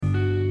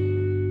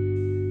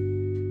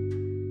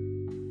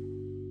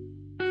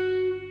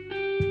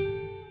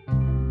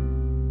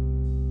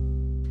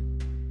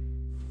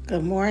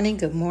Good morning,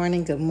 good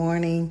morning, good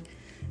morning.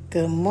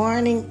 Good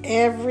morning,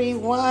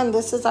 everyone.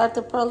 This is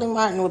Arthur Pearlie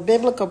Martin with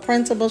Biblical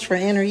Principles for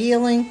Inner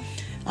Healing.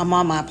 I'm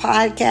on my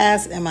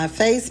podcast and my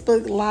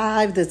Facebook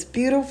Live this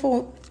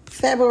beautiful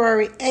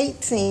February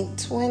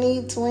 18th,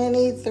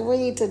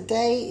 2023.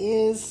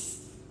 Today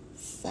is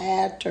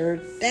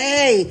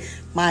Saturday.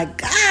 My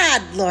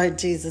God, Lord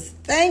Jesus,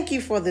 thank you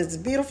for this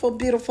beautiful,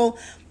 beautiful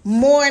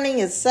morning.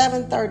 It's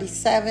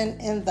 7:37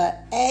 in the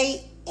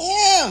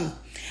a.m.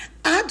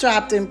 I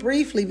dropped in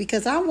briefly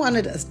because I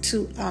wanted us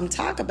to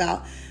talk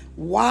about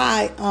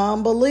why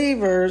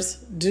unbelievers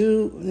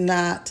do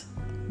not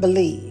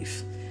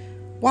believe.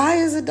 Why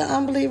is it that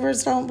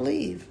unbelievers don't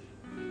believe?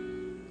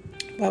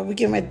 Well, we're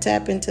getting ready to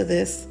tap into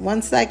this.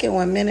 1 second,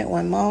 1 minute,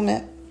 1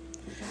 moment.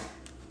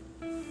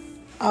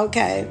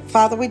 Okay,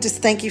 Father, we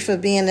just thank you for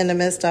being in the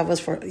midst of us,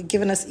 for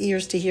giving us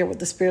ears to hear what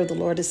the Spirit of the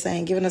Lord is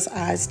saying, giving us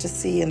eyes to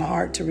see and a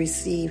heart to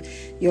receive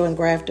your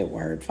engrafted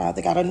word.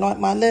 Father God, anoint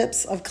my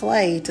lips of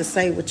clay to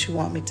say what you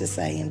want me to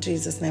say. In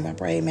Jesus' name I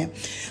pray, amen.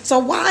 So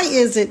why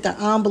is it that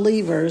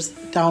unbelievers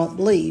don't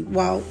believe?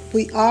 Well,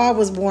 we all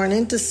was born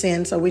into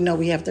sin, so we know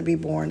we have to be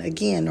born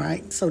again,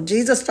 right? So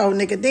Jesus told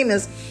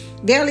Nicodemus,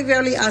 verily,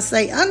 verily, I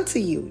say unto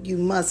you, you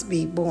must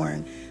be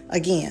born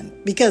again,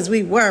 because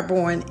we were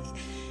born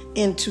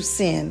into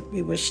sin.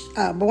 We were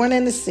born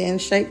into sin,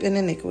 shaped in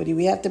iniquity.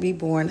 We have to be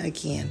born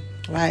again,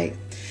 right?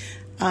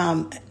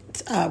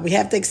 We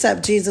have to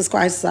accept Jesus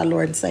Christ as our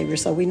Lord and Savior,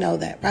 so we know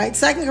that, right?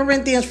 2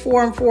 Corinthians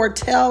 4:4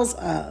 tells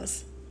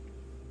us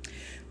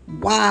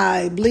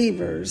why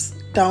believers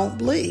don't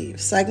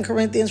believe. 2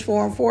 Corinthians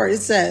 4:4, it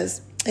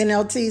says,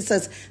 NLT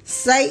says,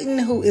 Satan,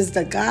 who is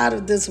the God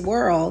of this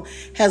world,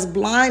 has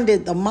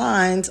blinded the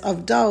minds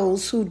of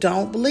those who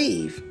don't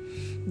believe.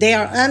 They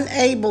are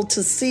unable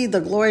to see the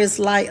glorious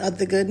light of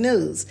the good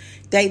news.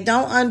 They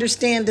don't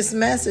understand this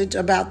message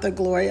about the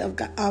glory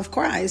of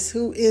Christ,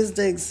 who is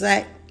the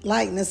exact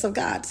likeness of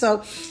God.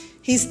 So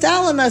he's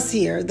telling us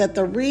here that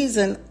the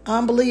reason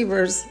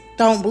unbelievers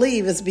don't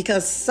believe is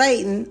because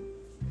Satan,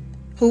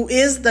 who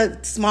is the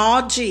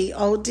small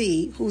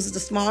G-O-D, who's the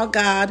small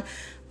God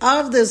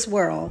of this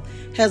world,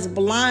 has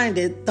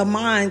blinded the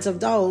minds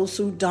of those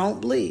who don't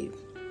believe.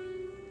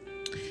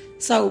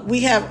 So we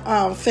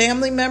have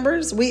family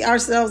members. We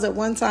ourselves at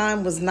one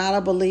time was not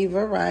a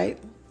believer, right?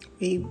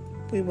 We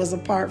was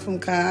apart from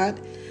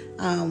God.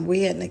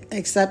 We hadn't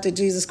accepted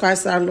Jesus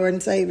Christ as our Lord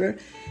and Savior.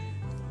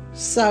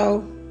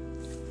 So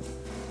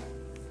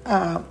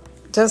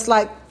just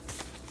like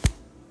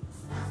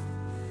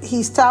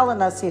he's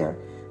telling us here,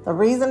 the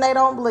reason they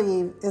don't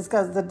believe is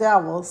because the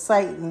devil,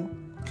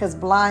 Satan, has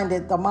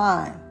blinded the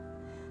mind.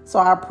 So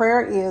our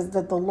prayer is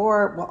that the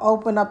Lord will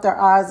open up their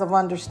eyes of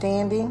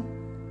understanding,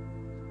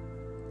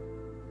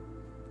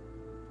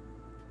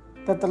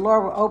 that the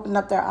Lord will open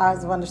up their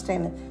eyes of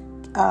understanding,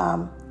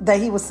 that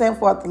he will send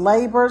forth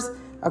laborers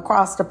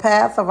across the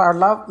path of our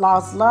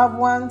lost loved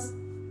ones.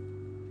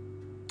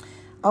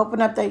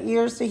 Open up their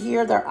ears to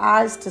hear, their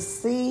eyes to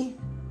see.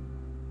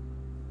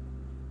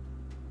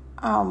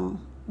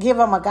 Give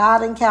them a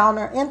God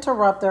encounter.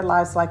 Interrupt their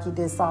lives like he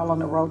did Saul on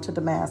the road to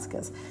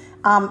Damascus.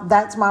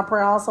 That's my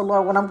prayer also,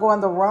 Lord. When I'm going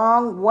the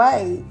wrong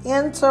way,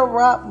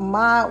 interrupt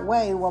my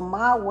way. Well,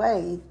 my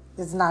way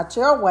is not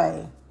your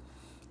way.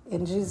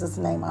 In Jesus'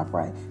 name I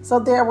pray. So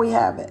there we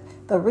have it.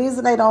 The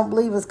reason they don't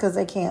believe is because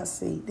they can't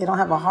see. They don't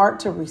have a heart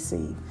to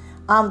receive.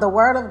 The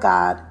word of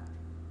God,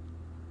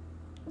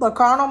 the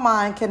carnal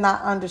mind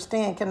cannot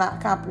understand,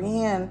 cannot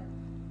comprehend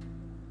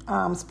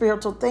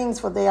spiritual things,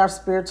 for they are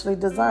spiritually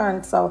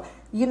discerned. So,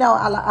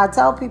 I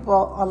tell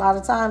people a lot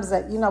of times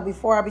that,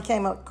 before I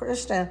became a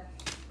Christian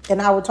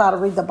and I would try to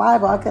read the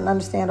Bible, I couldn't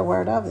understand a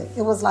word of it.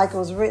 It was like it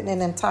was written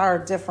in an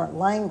entire different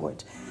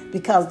language,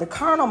 because the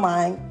carnal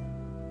mind,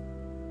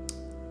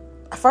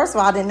 first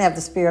of all, I didn't have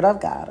the Spirit of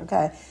God,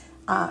 okay?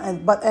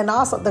 And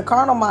also the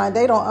carnal mind,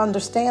 they don't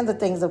understand the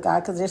things of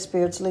God because they're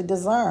spiritually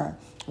discerned,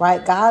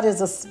 right? God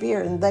is a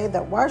spirit, and they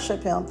that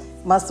worship him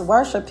must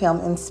worship him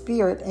in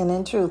spirit and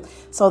in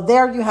truth. So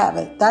there you have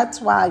it.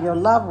 That's why your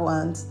loved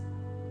ones,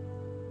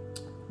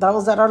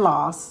 those that are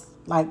lost,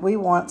 like we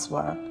once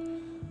were,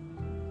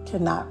 do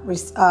not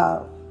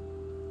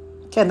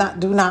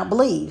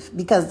believe,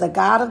 because the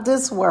God of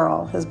this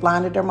world has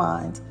blinded their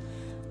minds.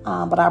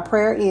 But our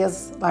prayer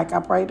is, like I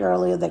prayed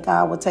earlier, that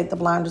God will take the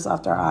blinders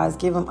off their eyes,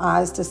 give them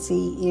eyes to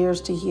see, ears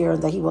to hear,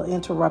 and that he will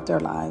interrupt their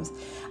lives.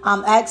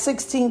 Acts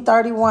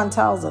 16:31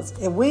 tells us,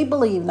 if we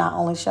believe, not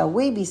only shall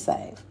we be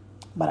saved,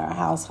 but our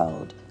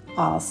household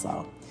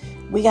also.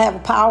 We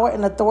have power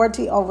and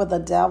authority over the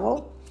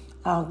devil.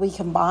 We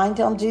can bind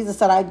him. Jesus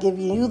said, I give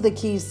you the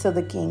keys to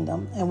the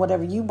kingdom, and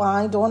whatever you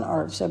bind on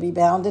earth shall be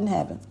bound in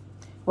heaven.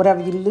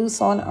 Whatever you loose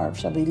on earth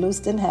shall be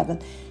loosed in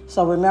heaven.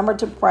 So remember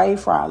to pray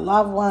for our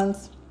loved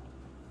ones.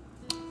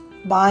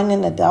 Binding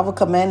the devil,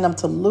 command them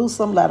to loose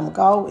them, let them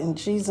go in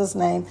Jesus'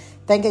 name.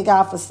 Thanking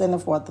God for sending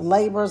forth the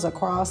laborers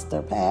across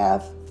their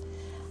path.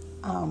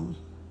 And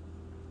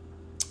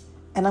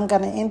I'm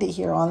going to end it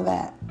here on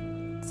that.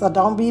 So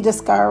don't be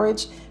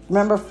discouraged.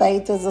 Remember,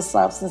 faith is the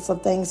substance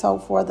of things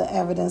hoped for, the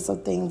evidence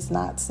of things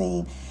not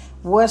seen.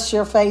 What's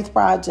your faith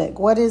project?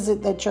 What is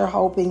it that you're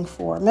hoping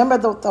for? Remember,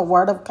 the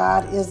Word of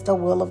God is the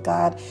will of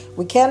God.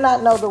 We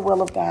cannot know the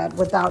will of God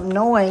without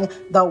knowing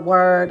the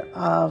Word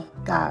of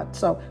God.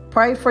 So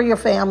pray for your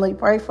family.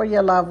 Pray for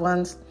your loved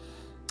ones.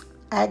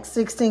 Acts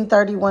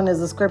 16:31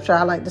 is a scripture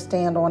I like to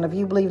stand on. If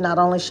you believe, not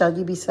only shall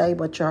you be saved,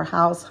 but your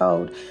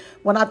household.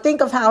 When I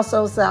think of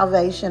household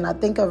salvation, I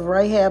think of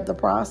Rahab the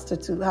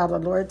prostitute, how the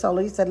Lord told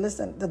her, he said,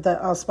 listen,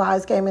 the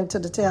spies came into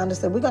the town and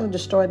said, we're going to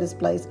destroy this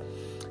place.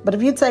 But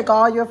if you take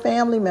all your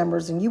family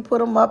members and you put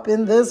them up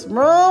in this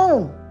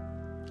room,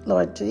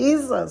 Lord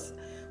Jesus,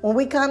 when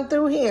we come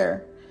through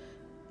here,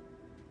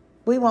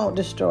 we won't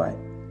destroy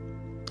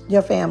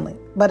your family.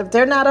 But if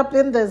they're not up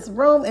in this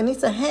room, and he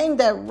said, hang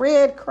that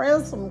red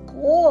crimson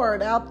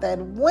cord out that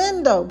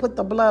window, put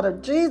the blood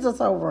of Jesus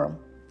over them.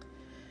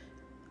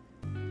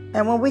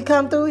 And when we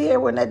come through here,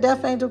 when that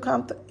death angel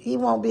comes through, he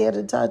won't be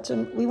able to touch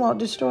him. We won't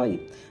destroy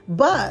you.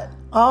 But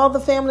all the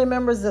family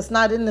members that's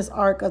not in this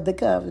Ark of the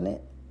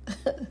Covenant,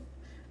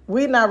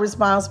 we're not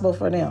responsible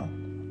for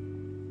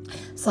them.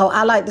 So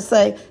I like to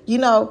say,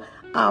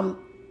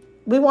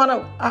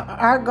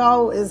 our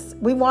goal is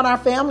we want our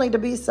family to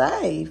be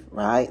saved,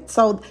 right?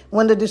 So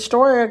when the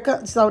destroyer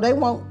comes, so they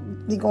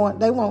won't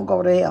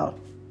go to hell.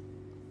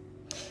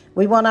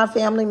 We want our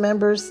family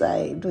members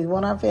saved. We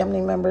want our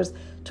family members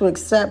to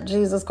accept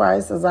Jesus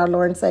Christ as our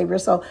Lord and Savior.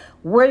 So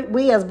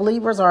we as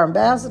believers are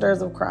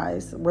ambassadors of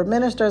Christ. We're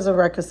ministers and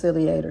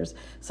reconciliators.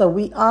 So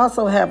we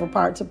also have a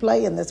part to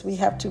play in this. We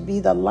have to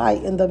be the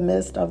light in the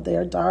midst of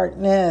their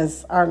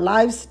darkness. Our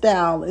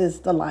lifestyle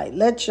is the light.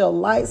 Let your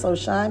light so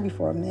shine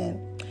before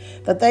men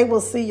that they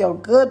will see your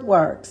good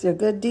works, your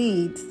good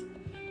deeds,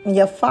 and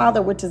your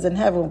Father which is in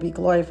heaven will be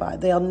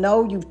glorified. They'll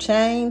know you've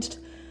changed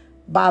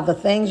by the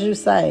things you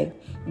say.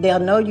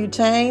 They'll know you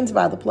changed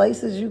by the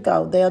places you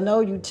go. They'll know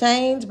you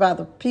changed by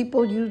the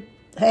people you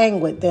hang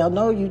with. They'll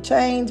know you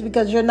changed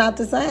because you're not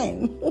the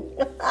same.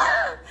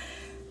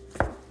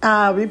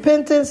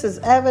 Repentance is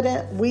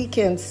evident. We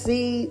can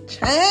see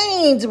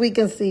change. We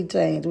can see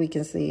change. We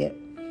can see it.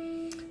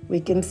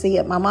 We can see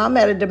it. My mom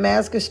had a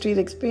Damascus Street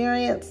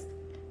experience.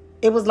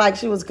 It was like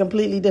she was a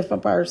completely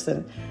different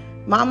person.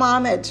 My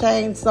mom had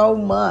changed so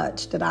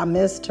much that I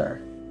missed her.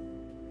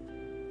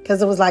 Because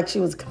it was like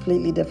she was a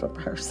completely different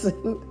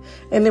person.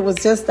 And it was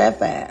just that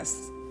fast.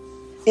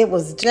 It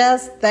was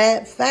just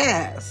that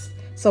fast.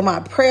 So my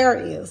prayer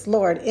is,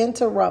 Lord,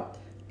 interrupt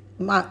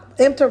my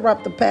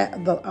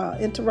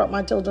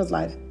children's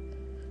life.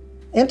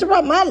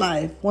 Interrupt my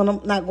life when I'm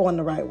not going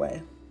the right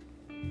way.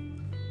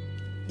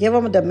 Give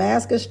them a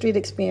Damascus Street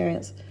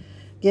experience.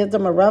 Give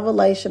them a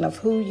revelation of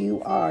who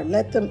you are.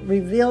 Let them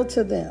reveal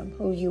to them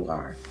who you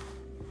are.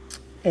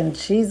 In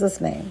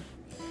Jesus' name,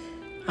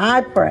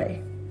 I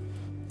pray.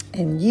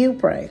 And you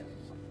pray.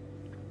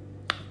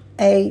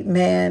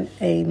 Amen,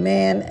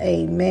 amen,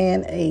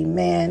 amen,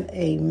 amen,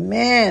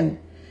 amen.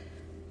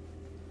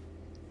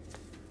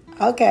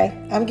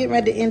 Okay, I'm getting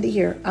ready to end it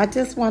here. I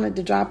just wanted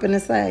to drop in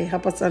and say,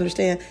 help us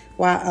understand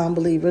why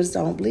unbelievers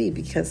don't believe,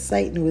 because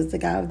Satan, who is the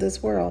God of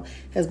this world,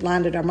 has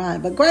blinded our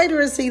mind. But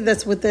greater is he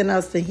that's within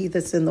us than he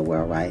that's in the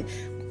world, right?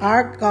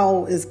 Our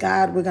goal is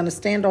God. We're going to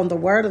stand on the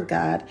word of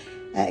God.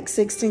 Acts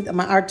 16,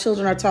 our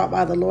children are taught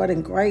by the Lord,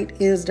 and great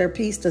is their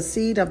peace. The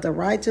seed of the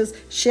righteous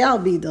shall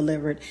be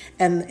delivered.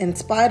 And in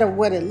spite of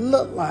what it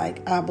looked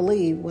like, I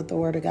believe what the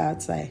word of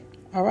God say.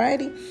 All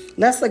righty?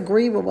 Let's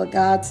agree with what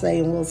God say,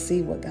 and we'll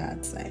see what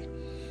God say.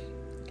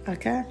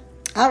 Okay?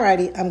 All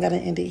righty, I'm going to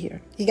end it here.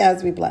 You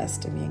guys be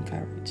blessed and be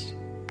encouraged.